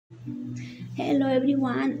Hello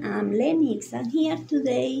everyone, I'm Lenix and here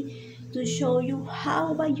today to show you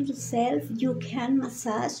how by yourself you can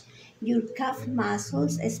massage your calf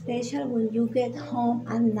muscles, especially when you get home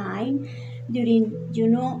at night during,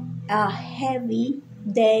 a heavy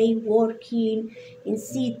day working and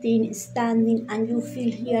sitting, standing, and you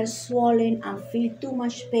feel here swollen and feel too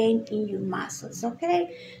much pain in your muscles,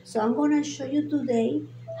 okay? So I'm gonna show you today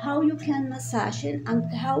how you can massage it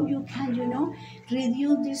and how you can,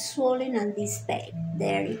 reduce this swelling and this pain.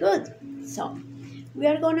 Very good. So we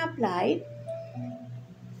are gonna apply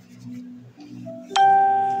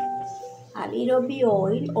a little bit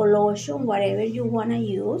oil or lotion, whatever you wanna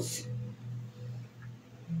use.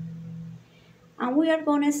 And we are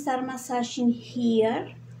gonna start massaging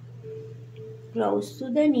here, close to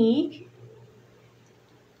the neck,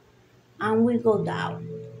 and we go down.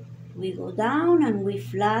 We go down and we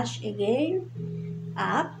flash again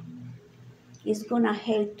up. It's gonna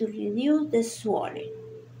help to reduce the swelling.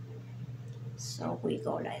 So we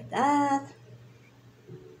go like that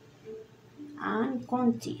and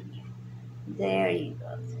continue. Very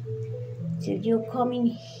good. Till you come in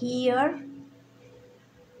here.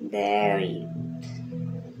 Very good.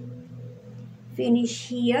 Finish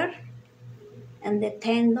here and the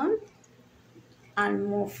tendon and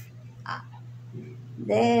move up.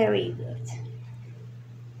 Very good.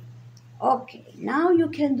 Okay, now you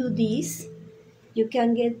can do this. You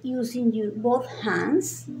can get using your both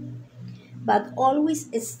hands, but always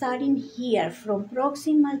starting here from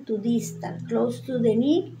proximal to distal, close to the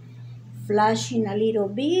neck, flashing a little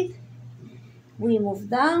bit. We move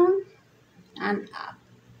down and up.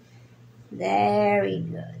 Very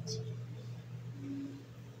good.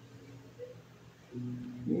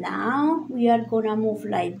 Now we are gonna move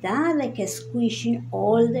like that, like squishing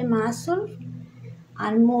all the muscle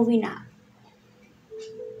and moving up.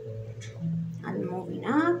 And moving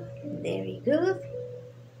up, very good,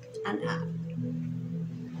 and up.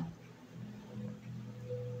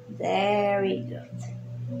 Very good.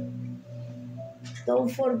 Don't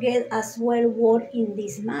forget as well working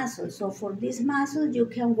this muscle. So for this muscle you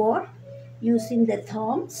can work using the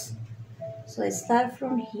thumbs. So start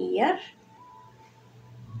from here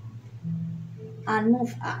and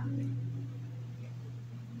move up.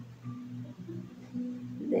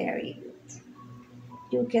 Very good.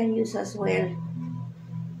 You can use as well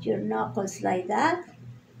your knuckles like that.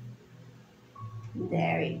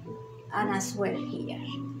 Very good. And as well here.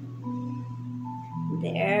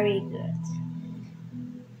 Very good.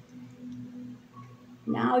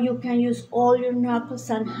 Now you can use all your knuckles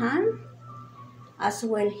and hand as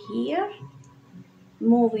well here.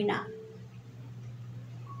 Moving up.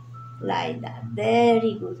 Like that.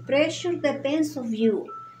 Very good. Pressure depends on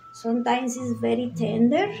you. Sometimes it's very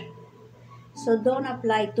tender. So don't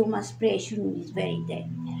apply too much pressure when it's very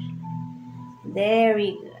tender.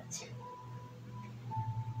 Very good.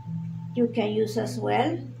 You can use as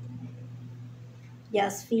well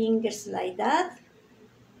just fingers like that.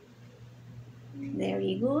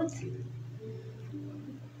 Very good.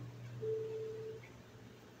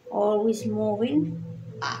 Always moving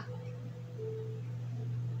up.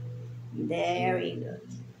 Very good.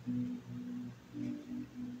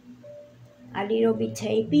 A little bit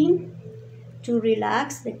tapping to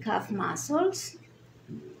relax the calf muscles.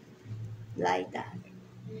 Like that.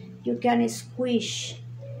 You can squish,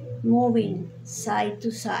 moving side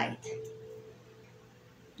to side.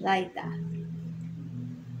 Like that.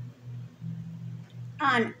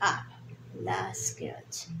 And up. That's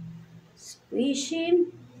good.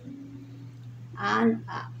 Squishing and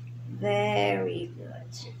up. Very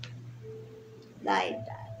good. Like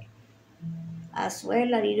that. As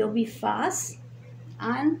well, a little bit fast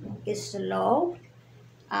and slow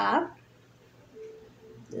up.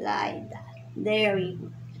 Like that. Very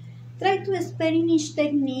good. Try to spend in each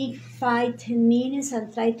technique 5-10 minutes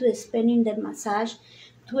and try to spend in the massage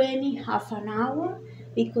 20, half an hour,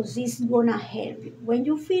 because this is gonna help you. When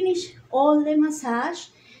you finish all the massage,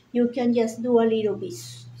 you can just do a little bit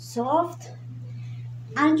soft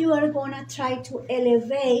and you are gonna try to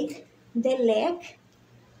elevate the leg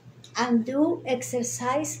and do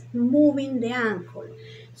exercise moving the ankle.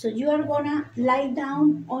 So you are gonna lie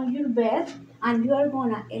down on your bed and you are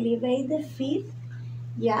gonna elevate the feet,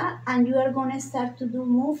 yeah, and you are gonna start to do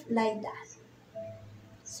move like that.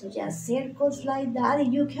 So just circles like that.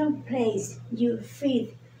 You can place your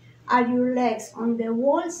feet and your legs on the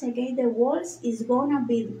walls. Again, the walls is gonna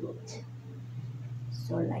be good.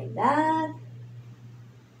 So like that.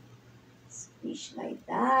 Squish like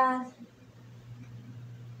that.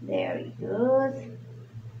 Very good.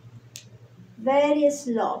 Very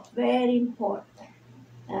slow, very important.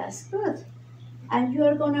 That's good. and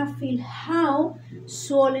you're gonna feel how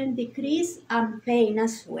swelling decrease and pain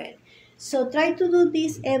as well. So try to do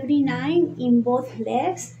this every night in both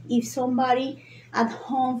legs. If somebody at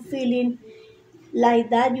home feeling like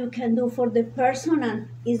that, you can do for the person, and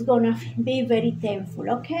it's gonna be very painful,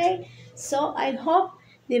 okay? So I hope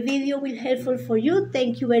the video will be helpful for you.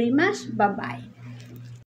 Thank you very much. Bye-bye.